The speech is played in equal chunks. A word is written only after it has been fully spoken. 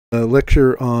A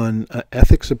lecture on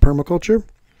ethics of permaculture.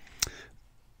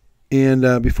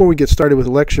 And before we get started with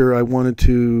the lecture, I wanted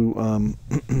to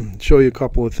show you a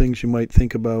couple of things you might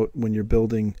think about when you're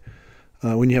building,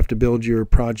 when you have to build your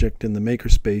project in the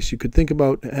makerspace. You could think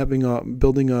about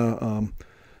building a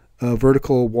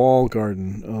vertical wall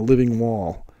garden, a living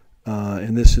wall.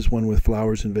 And this is one with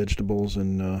flowers and vegetables,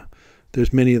 and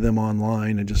there's many of them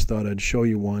online. I just thought I'd show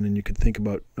you one, and you could think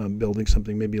about building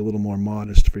something maybe a little more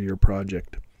modest for your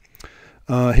project.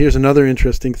 Here's another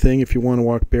interesting thing. If you want to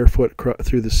walk barefoot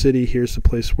through the city, here's a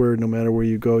place where no matter where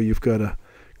you go, you've got a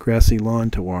grassy lawn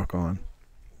to walk on.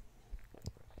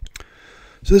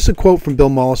 So this is a quote from Bill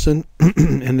Mollison,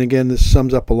 and again, this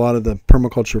sums up a lot of the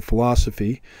permaculture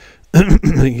philosophy.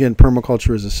 Again,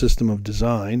 permaculture is a system of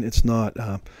design. It's not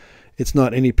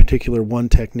any particular one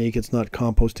technique. It's not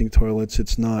composting toilets.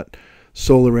 It's not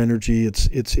solar energy. It's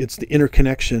the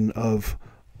interconnection of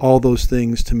all those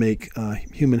things to make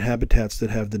human habitats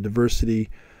that have the diversity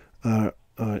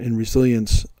and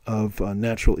resilience of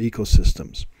natural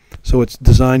ecosystems. So it's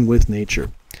design with nature.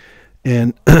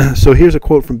 And so here's a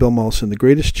quote from Bill Mollison. The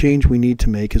greatest change we need to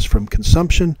make is from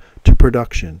consumption to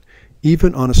production,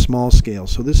 even on a small scale.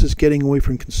 So this is getting away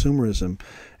from consumerism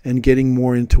and getting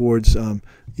more in towards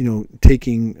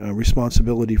taking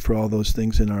responsibility for all those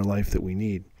things in our life that we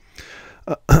need.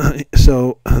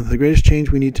 So the greatest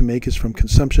change we need to make is from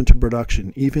consumption to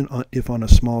production, even if on a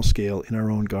small scale in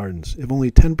our own gardens. If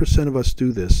only 10% of us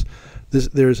do this,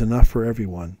 there is enough for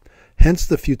everyone. Hence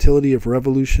the futility of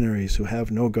revolutionaries who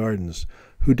have no gardens,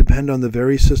 who depend on the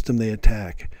very system they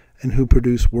attack, and who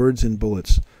produce words and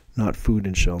bullets, not food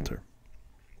and shelter.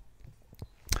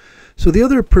 So the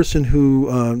other person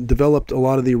who developed a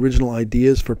lot of the original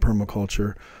ideas for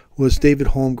permaculture was David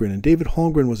Holmgren. And David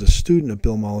Holmgren was a student of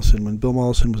Bill Mollison when Bill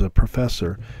Mollison was a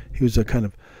professor. He was a kind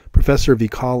of professor of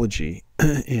ecology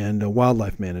and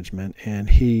wildlife management, and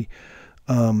David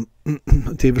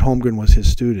Holmgren was his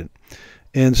student.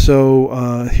 And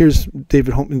so here's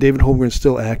David Holmgren. David Holmgren is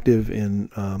still active in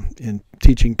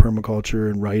teaching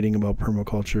permaculture and writing about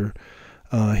permaculture.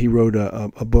 He wrote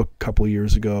a book a couple of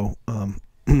years ago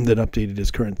that updated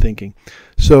his current thinking.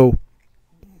 So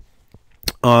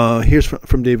here's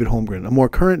from David Holmgren. A more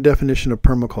current definition of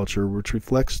permaculture, which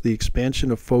reflects the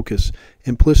expansion of focus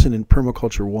implicit in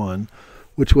Permaculture 1,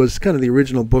 which was kind of the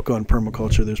original book on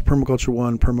permaculture. There's Permaculture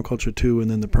 1, Permaculture 2,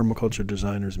 and then the Permaculture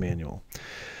Designer's Manual.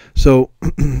 So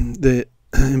the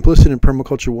implicit in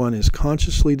Permaculture 1 is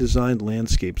consciously designed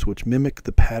landscapes which mimic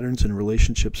the patterns and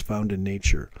relationships found in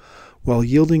nature, while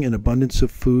yielding an abundance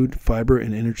of food, fiber,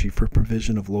 and energy for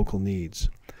provision of local needs.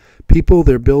 People,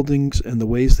 their buildings, and the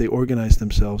ways they organize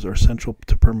themselves are central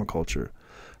to permaculture.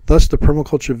 Thus, the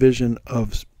permaculture vision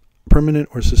of permanent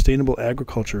or sustainable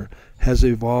agriculture has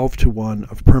evolved to one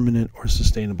of permanent or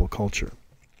sustainable culture.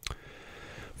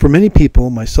 For many people,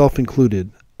 myself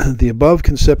included, the above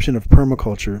conception of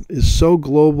permaculture is so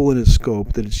global in its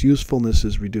scope that its usefulness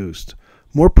is reduced.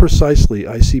 More precisely,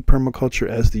 I see permaculture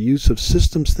as the use of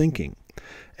systems thinking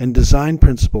and design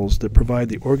principles that provide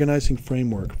the organizing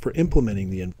framework for implementing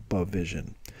the above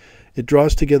vision. It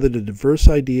draws together the diverse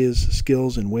ideas,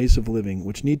 skills, and ways of living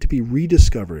which need to be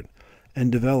rediscovered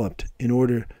and developed in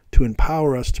order to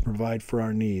empower us to provide for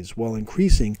our needs while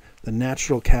increasing the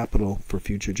natural capital for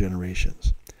future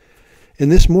generations. In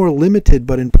this more limited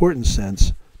but important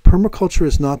sense, permaculture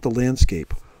is not the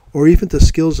landscape, or even the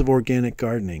skills of organic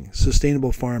gardening,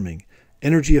 sustainable farming,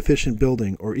 energy-efficient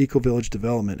building, or eco-village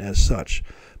development as such,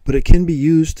 but it can be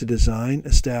used to design,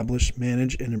 establish,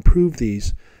 manage, and improve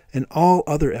these and all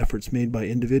other efforts made by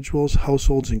individuals,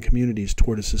 households, and communities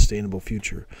toward a sustainable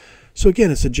future. So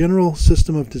again, it's a general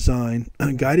system of design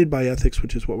guided by ethics,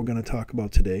 which is what we're going to talk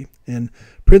about today, and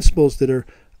principles that are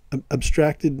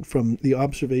abstracted from the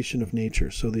observation of nature.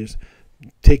 So there's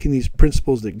taking these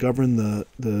principles that govern the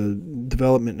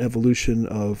development and evolution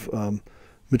of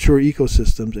mature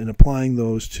ecosystems and applying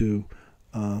those to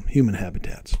human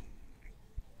habitats.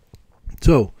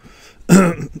 So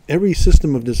every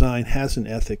system of design has an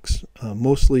ethics.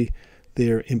 Mostly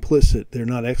they're implicit, they're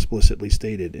not explicitly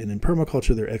stated. And in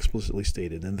permaculture, they're explicitly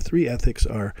stated. And the three ethics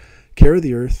are care of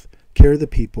the earth, care of the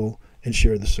people, and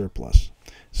share the surplus.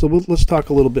 So let's talk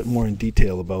a little bit more in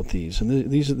detail about these.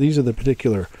 And these are the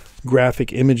particular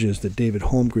graphic images that David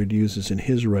Holmgren uses in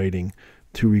his writing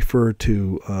to refer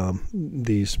to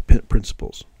these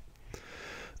principles.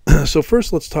 So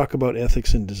first, let's talk about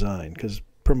ethics in design, because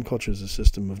permaculture is a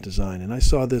system of design. And I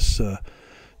saw this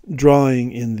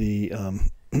drawing in the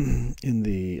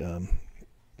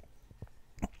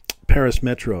Paris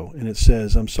Metro, and it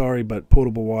says, "I'm sorry, but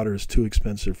potable water is too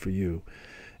expensive for you."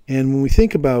 And when we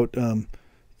think about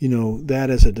that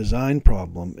as a design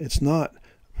problem, it's not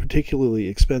a particularly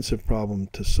expensive problem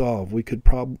to solve. We could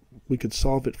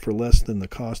solve it for less than the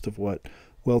cost of what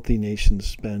wealthy nations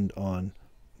spend on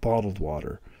bottled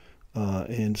water.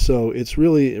 And so it's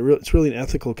really an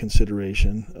ethical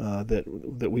consideration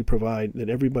that we provide, that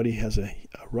everybody has a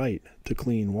right to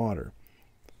clean water.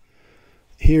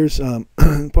 Here's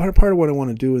part of what I want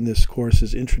to do in this course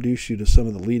is introduce you to some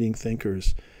of the leading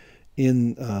thinkers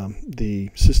in the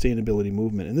sustainability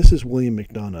movement. And this is William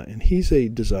McDonough, and he's a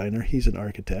designer, he's an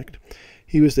architect.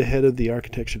 He was the head of the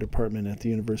architecture department at the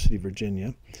University of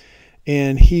Virginia,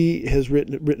 and he has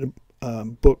written a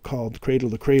book called Cradle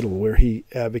to Cradle, where he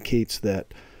advocates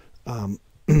that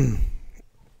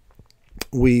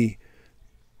we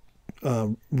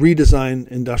redesign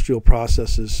industrial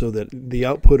processes so that the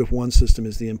output of one system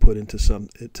is the input into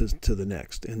to the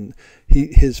next. And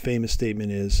his famous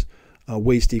statement is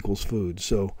waste equals food.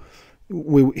 So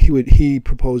he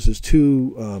proposes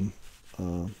two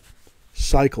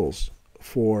cycles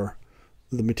for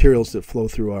the materials that flow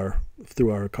through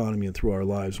our economy and through our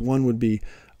lives. One would be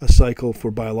a cycle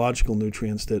for biological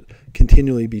nutrients that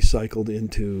continually be cycled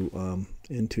into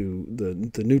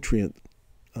the nutrient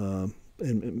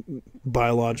and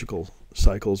biological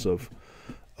cycles of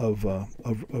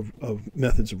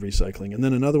methods of recycling. And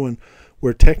then another one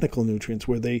where technical nutrients,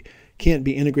 where they can't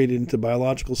be integrated into the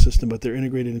biological system, but they're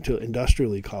integrated into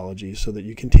industrial ecology, so that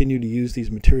you continue to use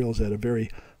these materials at a very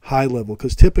high level,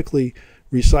 because typically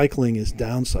recycling is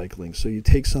downcycling. So you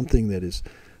take something that is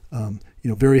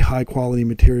very high quality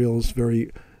materials,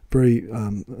 very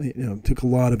took a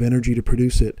lot of energy to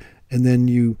produce it, and then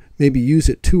you maybe use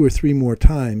it 2 or 3 more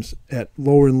times at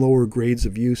lower and lower grades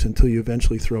of use until you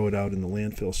eventually throw it out in the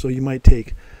landfill. So you might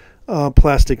take a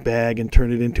plastic bag and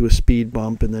turn it into a speed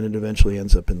bump, and then it eventually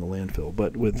ends up in the landfill.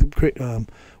 But with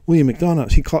William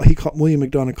McDonough, William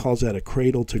McDonough calls that a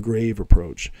cradle to grave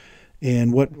approach.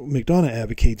 And what McDonough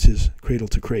advocates is cradle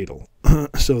to cradle,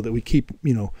 so that we keep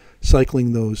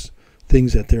cycling those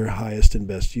things at their highest and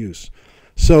best use.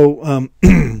 So,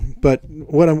 but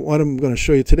what I'm going to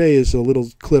show you today is a little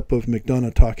clip of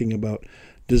McDonough talking about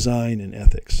design and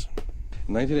ethics.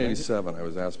 In 1987, I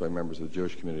was asked by members of the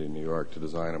Jewish community in New York to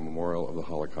design a memorial of the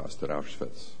Holocaust at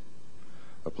Auschwitz,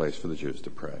 a place for the Jews to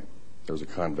pray. There was a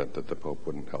convent that the Pope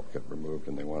wouldn't help get removed,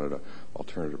 and they wanted an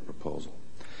alternative proposal.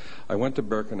 I went to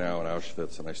Birkenau and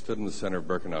Auschwitz, and I stood in the center of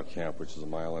Birkenau camp, which is 1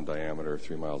 mile in diameter,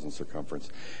 3 miles in circumference,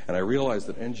 and I realized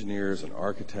that engineers and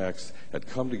architects had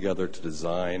come together to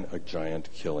design a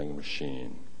giant killing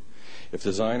machine. If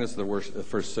design is the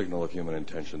first signal of human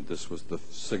intention, this was the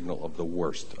signal of the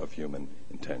worst of human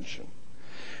intention.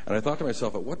 And I thought to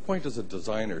myself, at what point does a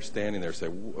designer standing there say,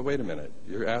 wait a minute,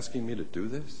 you're asking me to do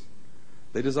this?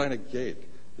 They design a gate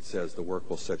that says the work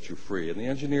will set you free. And the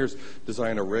engineers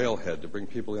design a railhead to bring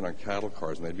people in on cattle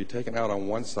cars, and they'd be taken out on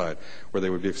one side where they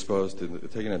would be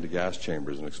taken into gas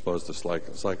chambers and exposed to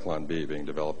Cyclone B being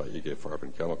developed by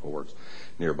Farben Chemical Works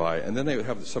nearby. And then they would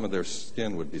have some of their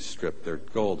skin would be stripped, their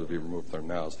gold would be removed from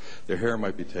their mouths, their hair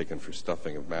might be taken for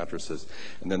stuffing of mattresses,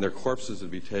 and then their corpses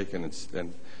would be taken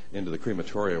and into the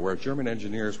crematoria, where German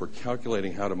engineers were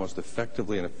calculating how to most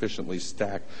effectively and efficiently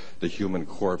stack the human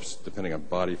corpse, depending on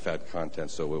body fat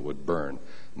content, so it would burn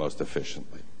most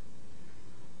efficiently.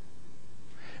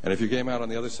 And if you came out on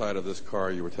the other side of this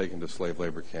car, you were taken to slave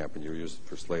labor camp, and you were used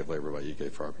for slave labor by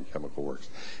Farben Chemical Works.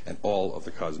 And all of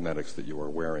the cosmetics that you are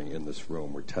wearing in this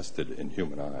room were tested in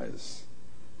human eyes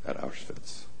at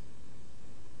Auschwitz.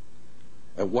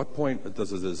 At what point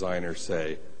does a designer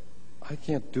say, I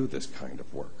can't do this kind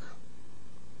of work?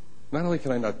 Not only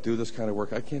can I not do this kind of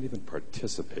work, I can't even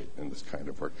participate in this kind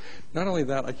of work. Not only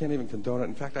that, I can't even condone it.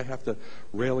 In fact, I have to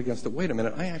rail against it. Wait a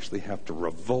minute, I actually have to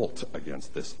revolt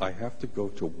against this. I have to go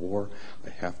to war.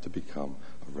 I have to become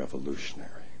a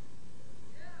revolutionary.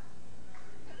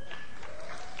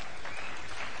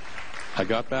 I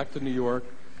got back to New York.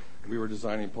 We were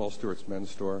designing Paul Stewart's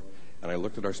men's store, and I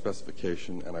looked at our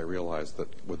specification, and I realized that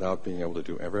without being able to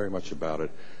do very much about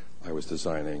it, I was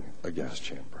designing a gas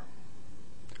chamber.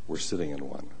 We're sitting in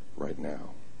one right now.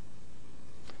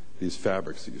 These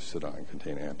fabrics that you sit on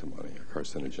contain antimony, a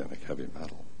carcinogenic heavy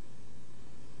metal.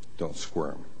 Don't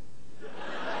squirm.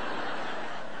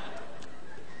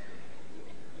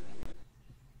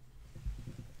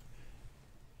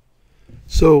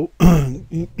 So,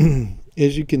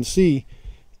 as you can see,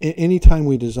 anytime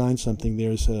we design something,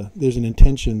 there's an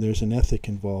intention, there's an ethic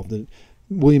involved.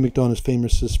 William McDonough is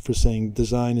famous for saying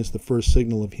design is the first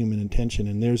signal of human intention,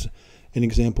 and there's an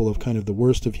example of kind of the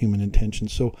worst of human intention.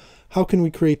 So how can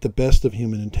we create the best of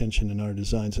human intention in our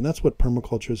designs? And that's what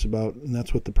permaculture is about, and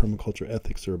that's what the permaculture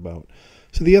ethics are about.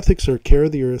 So the ethics are care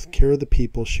of the earth, care of the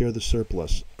people, share the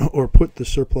surplus, or put the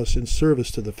surplus in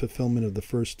service to the fulfillment of the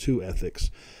first two ethics.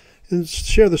 And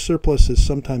share the surplus is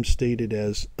sometimes stated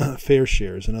as fair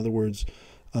shares. In other words,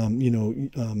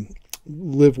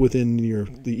 live within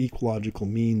the ecological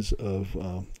means of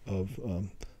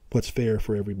what's fair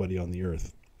for everybody on the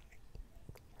earth.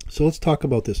 So let's talk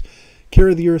about this. Care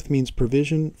of the earth means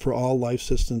provision for all life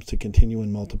systems to continue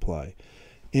and multiply.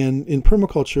 And in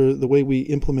permaculture, the way we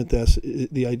implement this,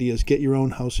 the idea is get your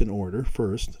own house in order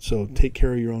first. So take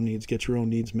care of your own needs, get your own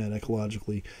needs met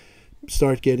ecologically.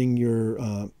 Start getting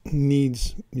your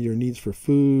needs for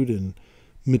food and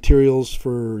materials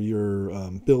for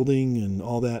your building and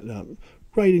all that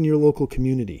right in your local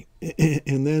community.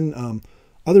 And then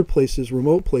other places,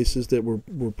 remote places that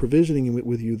we're provisioning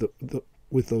with you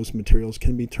with those materials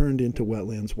can be turned into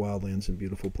wetlands, wildlands, and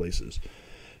beautiful places.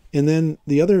 And then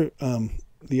the other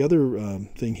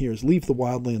thing here is leave the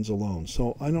wildlands alone.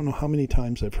 So I don't know how many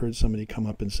times I've heard somebody come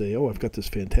up and say, oh, I've got this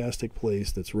fantastic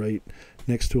place that's right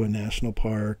next to a national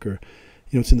park, or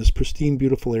it's in this pristine,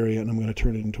 beautiful area, and I'm going to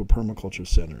turn it into a permaculture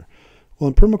center. Well,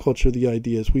 in permaculture, the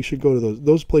idea is we should go to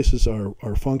those places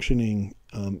are functioning,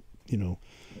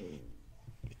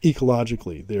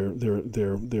 ecologically.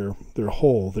 They're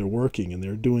whole, they're working, and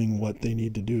they're doing what they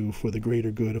need to do for the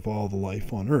greater good of all the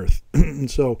life on Earth. And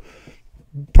so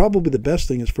probably the best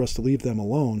thing is for us to leave them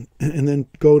alone and then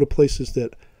go to places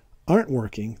that aren't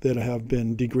working, that have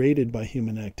been degraded by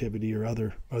human activity or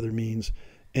other means,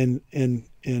 and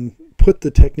put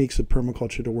the techniques of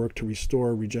permaculture to work to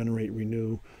restore, regenerate,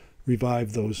 renew,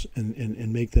 revive those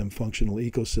and make them functional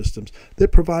ecosystems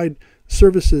that provide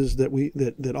services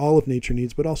that all of nature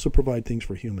needs, but also provide things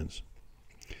for humans.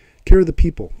 Care of the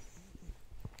people.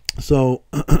 So,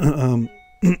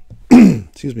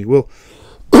 excuse me, we'll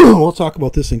talk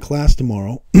about this in class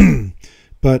tomorrow.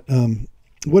 But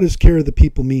what does care of the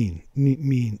people mean?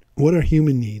 What are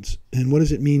human needs? And what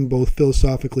does it mean both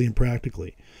philosophically and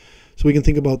practically? So we can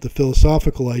think about the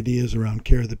philosophical ideas around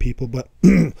care of the people, but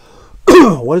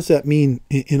what does that mean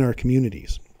in our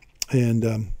communities?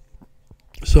 And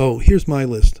so here's my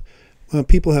list.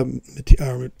 People are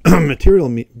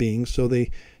material beings, so they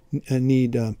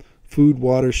need food,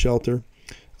 water, shelter.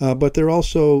 But they're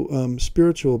also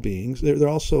spiritual beings. They're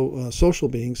also social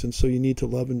beings, and so you need to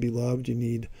love and be loved. You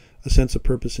need a sense of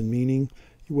purpose and meaning.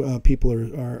 People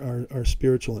are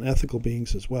spiritual and ethical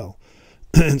beings as well.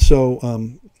 And so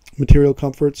material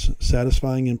comforts,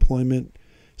 satisfying employment,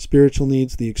 spiritual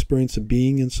needs, the experience of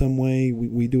being in some way.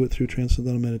 We do it through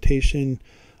transcendental meditation.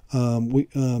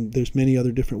 There's many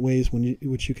other different ways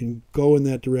which you can go in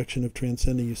that direction of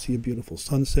transcending. You see a beautiful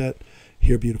sunset,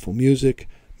 hear beautiful music.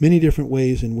 Many different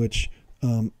ways in which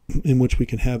we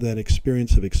can have that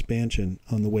experience of expansion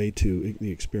on the way to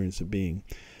the experience of being.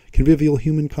 Convivial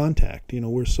human contact.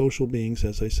 We're social beings,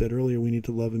 as I said earlier. We need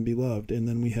to love and be loved, and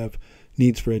then we have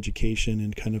needs for education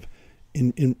and kind of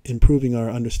improving our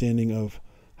understanding of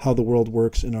how the world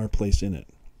works and our place in it.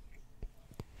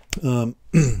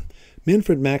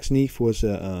 Manfred Max-Neef is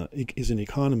an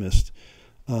economist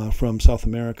from South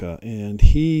America, and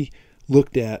he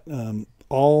looked at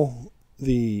all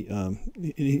the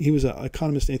he was an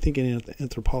economist, I think an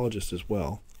anthropologist as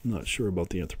well. I'm not sure about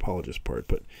the anthropologist part,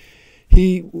 but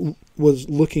he was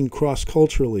looking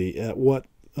cross-culturally at what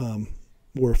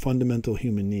were fundamental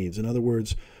human needs. In other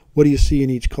words, what do you see in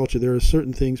each culture? There are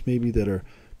certain things maybe that are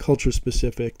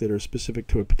culture-specific, that are specific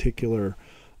to a particular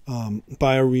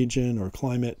bioregion or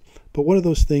climate, but what are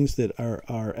those things that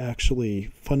are actually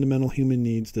fundamental human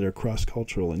needs that are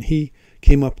cross-cultural? And he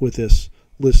came up with this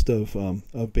list of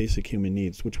basic human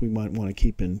needs, which we might want to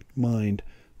keep in mind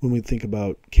when we think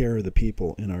about care of the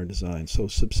people in our design. So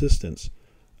subsistence,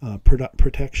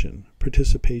 protection,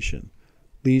 participation,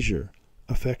 leisure,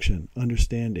 affection,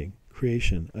 understanding,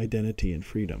 creation, identity, and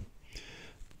freedom.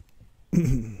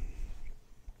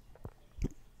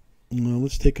 Now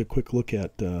let's take a quick look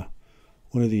at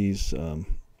one of these,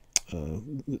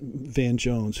 Van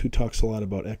Jones, who talks a lot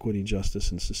about equity,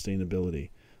 justice, and sustainability.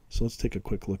 So let's take a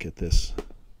quick look at this.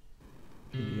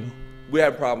 Here we go. We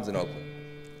have problems in Oakland.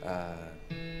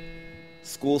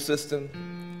 School system,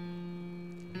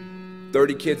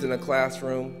 30 kids in a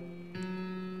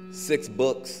classroom, 6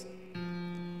 books,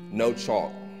 no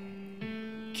chalk.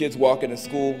 Kids walk into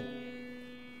school,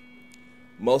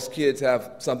 most kids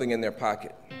have something in their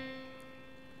pocket.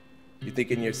 You're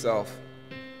thinking to yourself,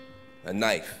 a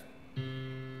knife.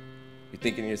 You're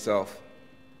thinking to yourself,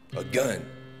 a gun.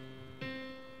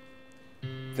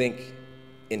 Think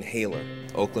inhaler.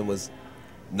 Oakland was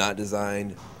not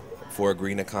designed for a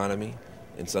green economy.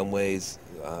 In some ways,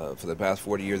 for the past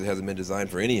 40 years, it hasn't been designed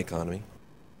for any economy.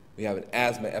 We have an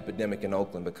asthma epidemic in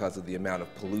Oakland because of the amount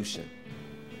of pollution.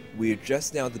 We are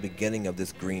just now at the beginning of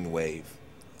this green wave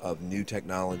of new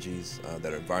technologies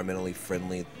that are environmentally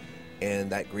friendly, and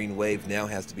that green wave now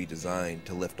has to be designed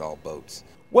to lift all boats.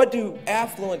 What do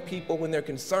affluent people, when they're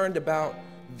concerned about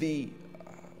the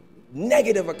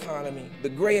negative economy, the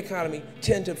gray economy,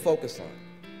 tend to focus on?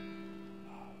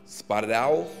 Spotted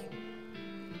owls,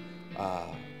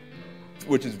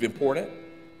 which is important,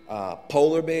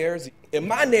 polar bears. In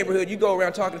my neighborhood, you go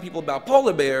around talking to people about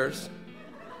polar bears,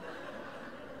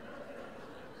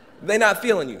 they're not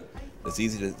feeling you. It's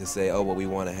easy to say, oh, well, we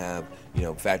want to have,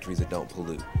 factories that don't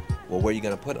pollute. Well, where are you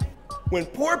going to put them? When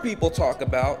poor people talk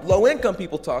about, low-income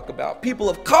people talk about, people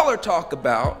of color talk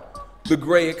about the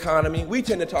gray economy, we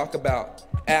tend to talk about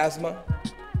asthma,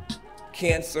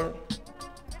 cancer,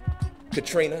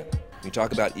 Katrina. When you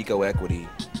talk about eco-equity,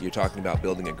 you're talking about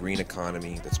building a green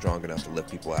economy that's strong enough to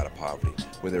lift people out of poverty,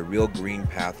 where there are real green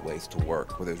pathways to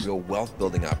work, where there's real wealth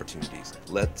building opportunities.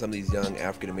 Let some of these young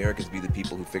African Americans be the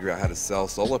people who figure out how to sell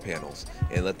solar panels,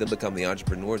 and let them become the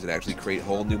entrepreneurs that actually create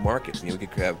whole new markets. We could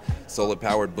have solar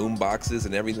powered boom boxes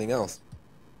and everything else.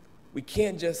 We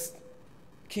can't just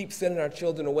keep sending our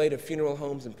children away to funeral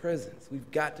homes and prisons.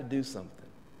 We've got to do something.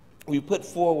 We put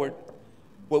forward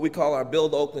what we call our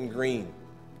Build Oakland Green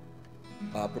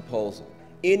proposal.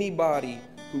 Anybody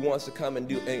who wants to come and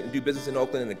do business in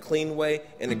Oakland in a clean way,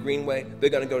 in a green way, they're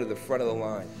going to go to the front of the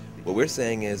line. What we're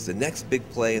saying is the next big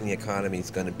play in the economy is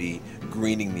going to be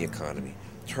greening the economy,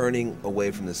 turning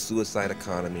away from the suicide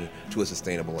economy to a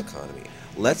sustainable economy.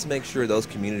 Let's make sure those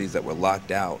communities that were locked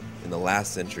out in the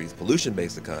last century's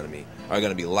pollution-based economy are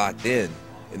going to be locked in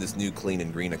this new clean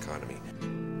and green economy.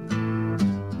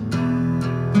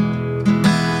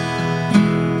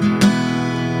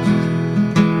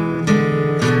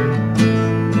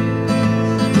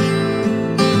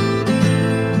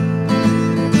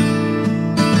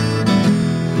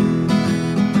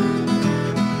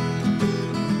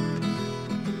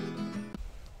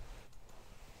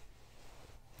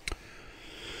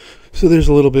 So there's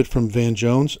a little bit from Van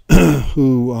Jones,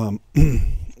 who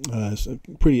is a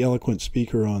pretty eloquent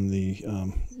speaker on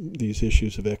these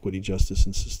issues of equity, justice,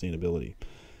 and sustainability.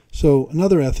 So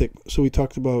another ethic, so we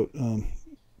talked about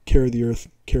care of the earth,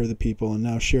 care of the people, and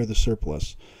now share the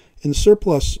surplus. And the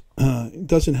surplus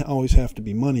doesn't always have to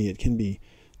be money. It can be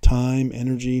time,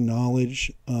 energy,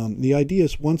 knowledge. The idea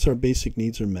is once our basic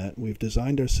needs are met, we've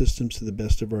designed our systems to the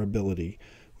best of our ability,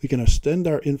 we can extend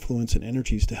our influence and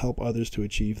energies to help others to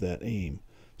achieve that aim,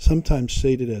 sometimes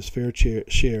stated as fair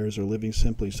shares or living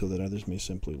simply so that others may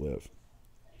simply live.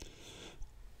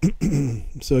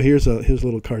 So here's a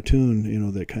little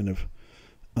cartoon, that kind of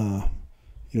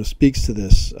speaks to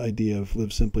this idea of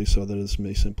live simply so that others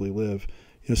may simply live.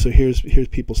 So here's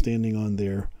people standing on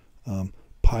their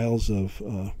piles of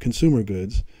consumer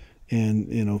goods. And,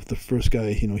 the first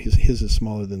guy, his is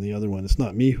smaller than the other one. It's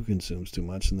not me who consumes too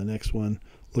much. And the next one,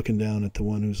 looking down at the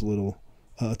one who's little,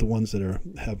 at the ones that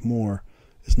have more,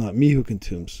 it's not me who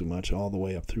consumes too much, all the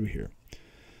way up through here.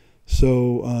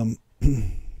 So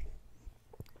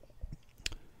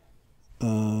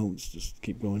let's just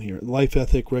keep going here. Life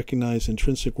ethic, recognize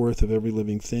intrinsic worth of every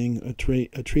living thing. A tree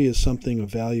is something of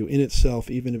value in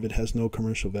itself, even if it has no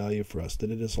commercial value for us.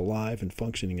 That it is alive and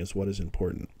functioning is what is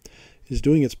important. It is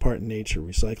doing its part in nature,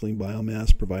 recycling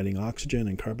biomass, providing oxygen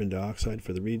and carbon dioxide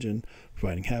for the region,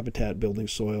 providing habitat, building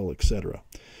soil, etc.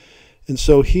 And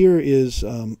so here is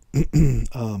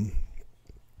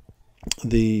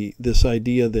this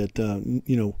idea that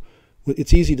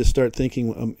it's easy to start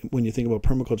thinking when you think about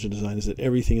permaculture design is that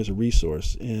everything is a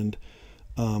resource, and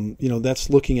that's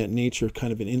looking at nature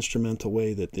kind of an instrumental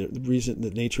way, that the reason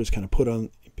that nature is kind of put on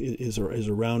is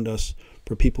around us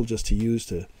for people just to use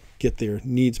to get their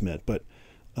needs met. But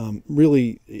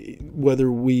really,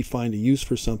 whether we find a use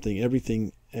for something,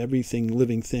 everything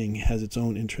living thing has its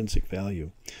own intrinsic value.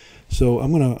 So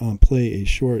I'm going to play a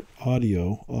short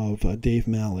audio of Dave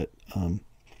Mallett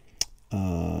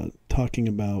talking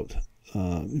about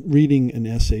reading an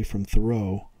essay from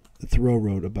Thoreau that Thoreau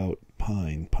wrote about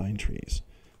pine trees.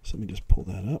 So let me just pull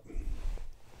that up.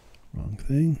 Wrong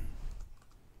thing.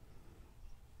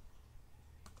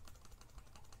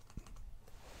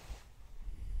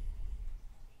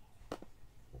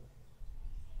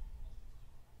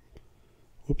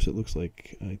 Whoops, it looks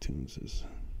like iTunes is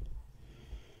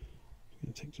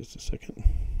going to take just a second.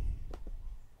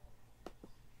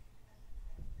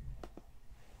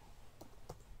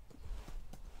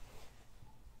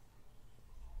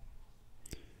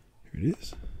 Here it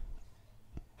is.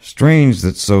 Strange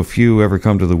that so few ever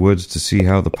come to the woods to see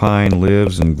how the pine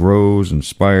lives and grows and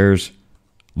spires,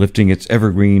 lifting its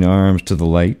evergreen arms to the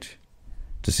light,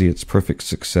 to see its perfect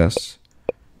success.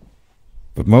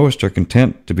 But most are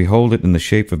content to behold it in the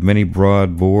shape of many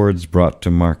broad boards brought to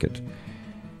market,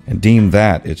 and deem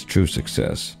that its true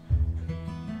success.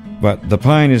 But the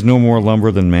pine is no more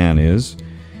lumber than man is,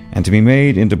 and to be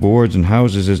made into boards and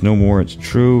houses is no more its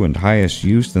true and highest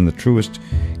use than the truest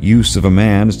use of a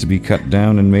man is to be cut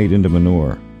down and made into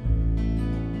manure.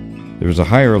 There is a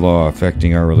higher law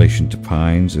affecting our relation to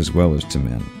pines as well as to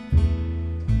men.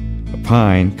 A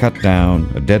pine cut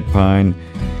down, a dead pine,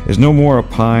 is no more a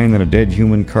pine than a dead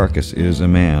human carcass is a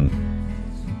man.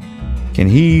 Can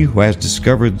he who has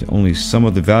discovered only some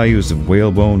of the values of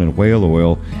whalebone and whale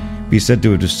oil be said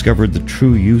to have discovered the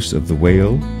true use of the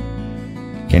whale?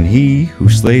 Can he who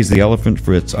slays the elephant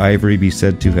for its ivory be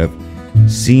said to have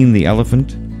seen the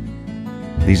elephant?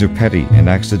 These are petty and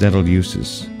accidental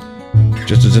uses,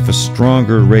 just as if a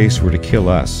stronger race were to kill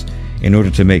us in order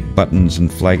to make buttons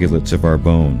and flagellets of our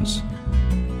bones.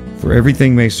 For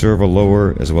everything may serve a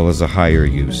lower as well as a higher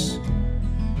use.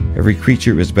 Every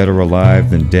creature is better alive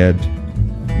than dead,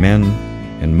 men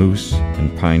and moose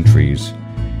and pine trees,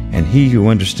 and he who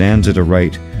understands it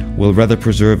aright will rather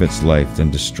preserve its life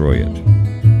than destroy it.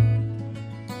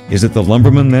 Is it the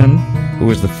lumberman, then, who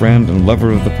is the friend and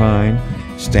lover of the pine,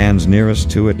 stands nearest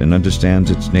to it and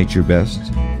understands its nature best?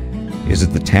 Is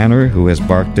it the tanner who has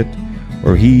barked it,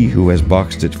 or he who has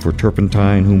boxed it for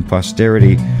turpentine, whom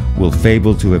posterity will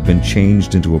fable to have been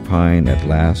changed into a pine at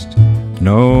last?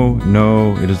 No,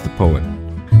 no, it is the poet.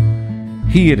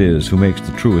 He it is who makes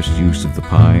the truest use of the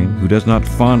pine, who does not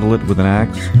fondle it with an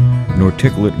axe, nor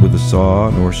tickle it with a saw,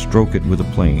 nor stroke it with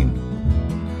a plane.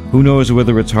 Who knows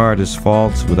whether its heart is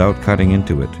false without cutting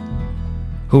into it?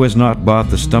 Who has not bought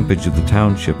the stumpage of the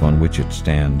township on which it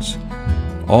stands?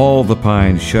 All the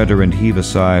pines shudder and heave a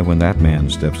sigh when that man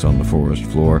steps on the forest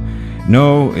floor.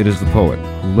 No, it is the poet,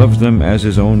 who loves them as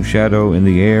his own shadow in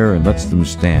the air and lets them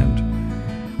stand.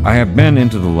 I have been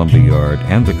into the lumber yard,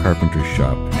 and the carpenter's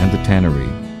shop, and the tannery,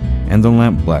 and the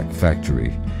lampblack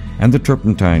factory, and the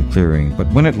turpentine clearing, but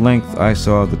when at length I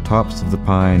saw the tops of the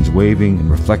pines waving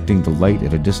and reflecting the light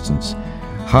at a distance,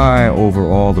 high over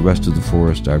all the rest of the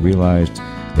forest, I realized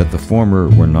that the former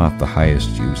were not the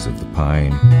highest use of the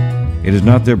pine. It is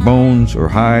not their bones or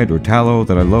hide or tallow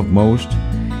that I love most.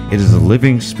 It is the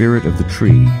living spirit of the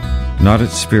tree, not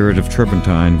its spirit of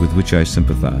turpentine with which I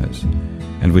sympathize,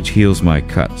 and which heals my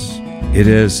cuts. It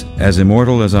is as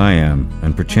immortal as I am,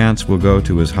 and perchance will go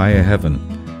to as high a heaven,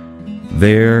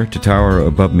 there to tower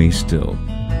above me still.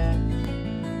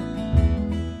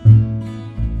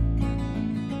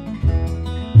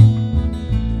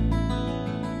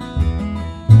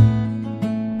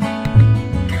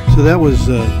 So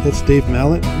that's Dave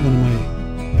Mallet, one of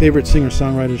my favorite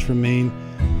singer-songwriters from Maine,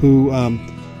 who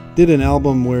did an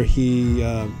album where he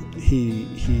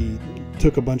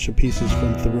took a bunch of pieces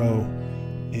from Thoreau,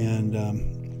 and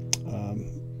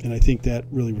I think that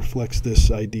really reflects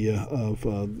this idea of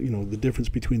the difference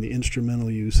between the instrumental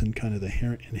use and kind of the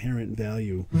inherent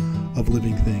value of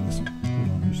living things.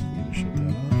 Just need to shut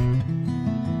that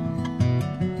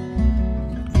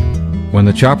off. When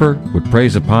the chopper would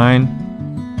praise a pine,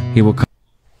 he will come.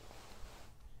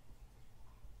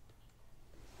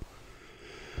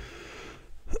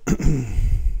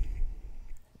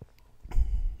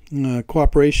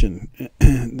 Cooperation,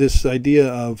 this idea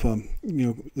of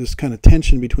this kind of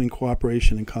tension between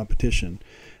cooperation and competition.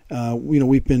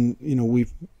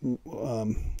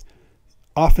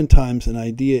 Oftentimes an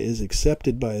idea is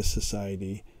accepted by a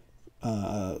society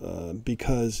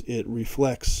because it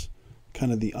reflects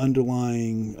kind of the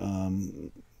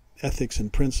underlying ethics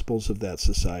and principles of that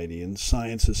society, and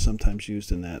science is sometimes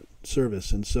used in that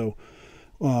service. And so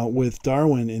with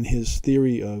Darwin and his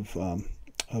theory of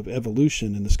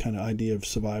evolution and this kind of idea of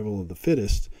survival of the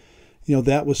fittest,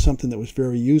 that was something that was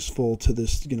very useful to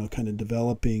this kind of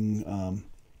developing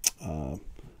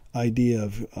idea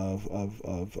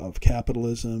of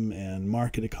capitalism and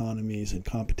market economies and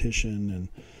competition.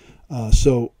 And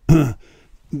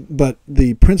but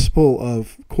the principle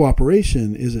of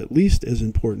cooperation is at least as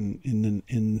important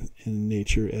in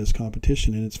nature as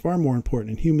competition, and it's far more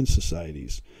important in human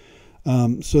societies.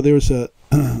 So there's a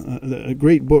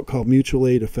great book called Mutual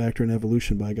Aid, A Factor in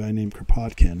Evolution by a guy named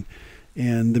Kropotkin.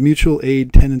 And the mutual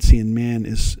aid tendency in man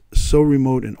is so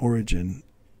remote in origin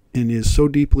and is so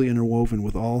deeply interwoven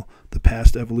with all the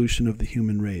past evolution of the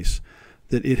human race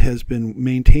that it has been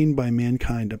maintained by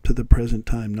mankind up to the present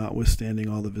time, notwithstanding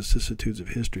all the vicissitudes of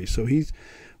history. So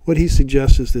what he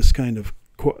suggests is this kind of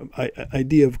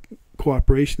idea of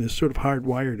cooperation is sort of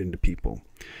hardwired into people.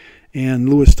 And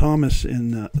Lewis Thomas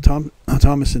in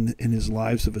his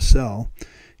Lives of a Cell,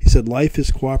 he said, life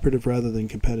is cooperative rather than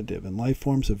competitive, and life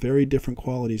forms of very different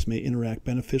qualities may interact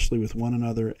beneficially with one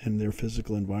another and their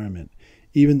physical environment.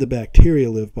 Even the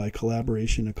bacteria live by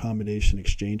collaboration, accommodation,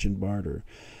 exchange, and barter.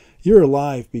 You're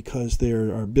alive because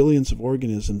there are billions of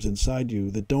organisms inside you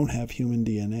that don't have human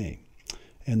DNA,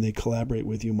 and they collaborate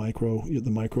with you, the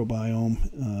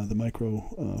microbiome, the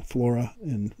microflora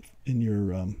in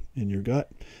your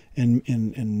gut,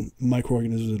 and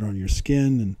microorganisms that are on your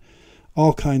skin, and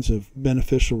all kinds of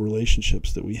beneficial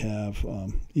relationships that we have,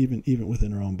 even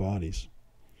within our own bodies.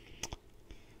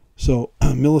 So,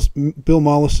 Bill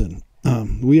Mollison,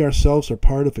 we ourselves are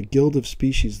part of a guild of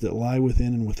species that lie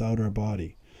within and without our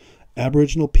body.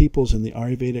 Aboriginal peoples and the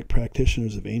Ayurvedic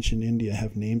practitioners of ancient India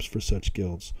have names for such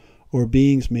guilds, or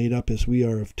beings made up as we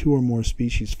are of two or more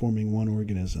species forming one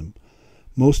organism.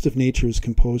 Most of nature is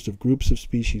composed of groups of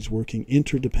species working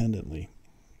interdependently.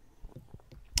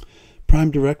 Prime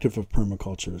directive of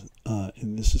permaculture,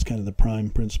 and this is kind of the prime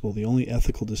principle, the only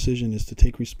ethical decision is to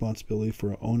take responsibility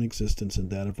for our own existence and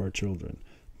that of our children.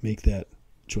 Make that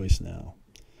choice now.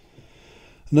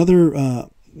 Another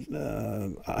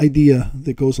idea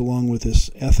that goes along with this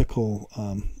ethical,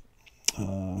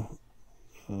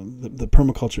 the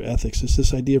permaculture ethics, is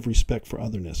this idea of respect for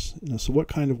otherness. So what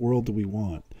kind of world do we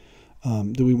want?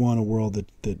 Do we want a world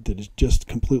that is just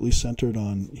completely centered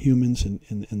on humans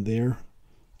and their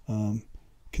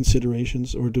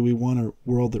considerations, or do we want a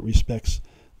world that respects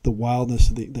the wildness,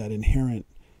 that inherent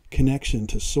connection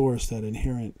to source, that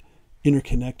inherent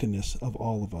interconnectedness of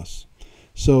all of us?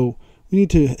 So we need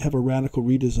to have a radical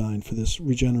redesign for this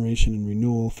regeneration and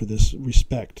renewal, for this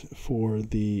respect for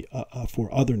the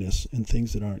for otherness and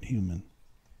things that aren't human.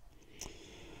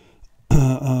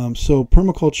 So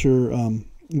permaculture,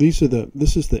 this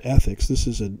is the ethics. This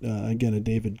is again a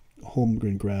David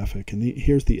Holmgren graphic, and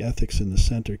here's the ethics in the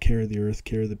center: care the earth,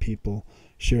 care the people,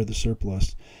 share the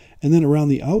surplus. And then around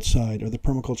the outside are the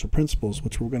permaculture principles,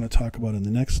 which we're going to talk about in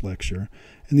the next lecture.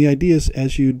 And the idea is,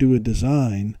 as you do a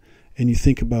design and you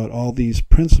think about all these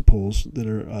principles that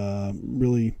are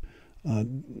really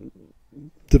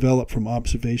developed from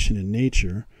observation in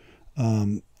nature,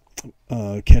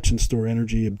 catch and store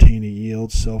energy, obtain a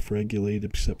yield, self-regulate,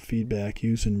 accept feedback,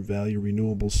 use and value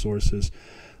renewable sources,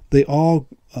 they all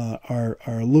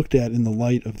are looked at in the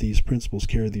light of these principles: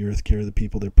 care the earth, care the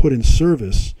people. They're put in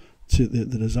service to the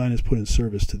design is put in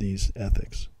service to these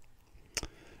ethics.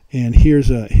 And here's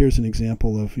an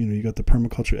example of, you got the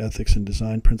permaculture ethics and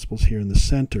design principles here in the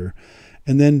center,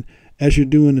 and then as you're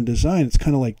doing a design, it's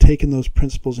kind of like taking those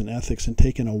principles and ethics and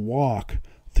taking a walk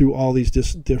through all these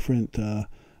different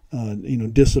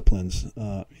disciplines,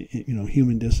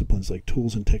 human disciplines like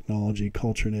tools and technology,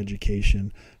 culture and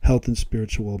education, health and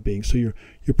spiritual well-being. So you're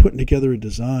putting together a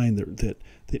design that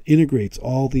integrates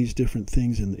all these different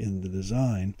things in the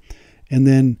design, and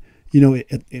then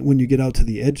when you get out to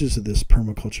the edges of this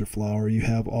permaculture flower, you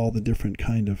have all the different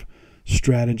kind of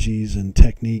strategies and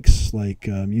techniques, like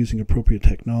using appropriate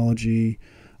technology,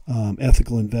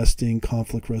 ethical investing,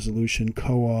 conflict resolution,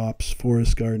 co-ops,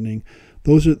 forest gardening.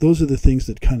 Those are the things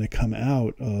that kind of come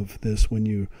out of this when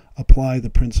you apply the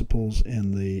principles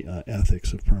and the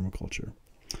ethics of permaculture.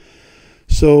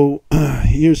 So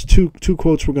here's two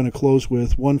quotes we're going to close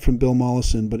with, one from Bill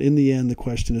Mollison, but in the end the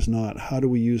question is not how do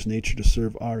we use nature to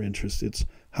serve our interests, it's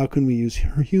how can we use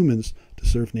humans to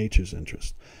serve nature's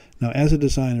interest. Now, as a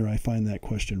designer, I find that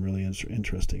question really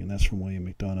interesting, and that's from William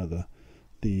McDonough,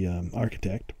 the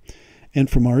architect. And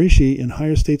from Maharishi, in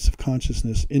higher states of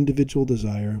consciousness, individual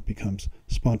desire becomes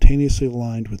spontaneously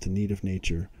aligned with the need of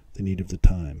nature, the need of the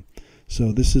time.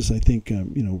 So this is, I think,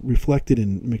 reflected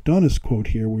in McDonough's quote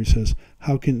here, where he says,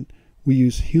 how can we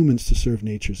use humans to serve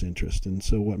nature's interest? And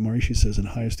so what Maharishi says, in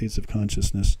higher states of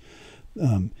consciousness,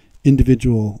 the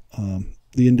individual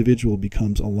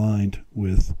becomes aligned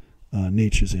with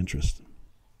nature's interest.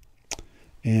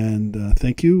 And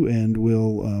thank you, and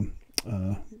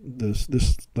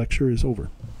this lecture is over.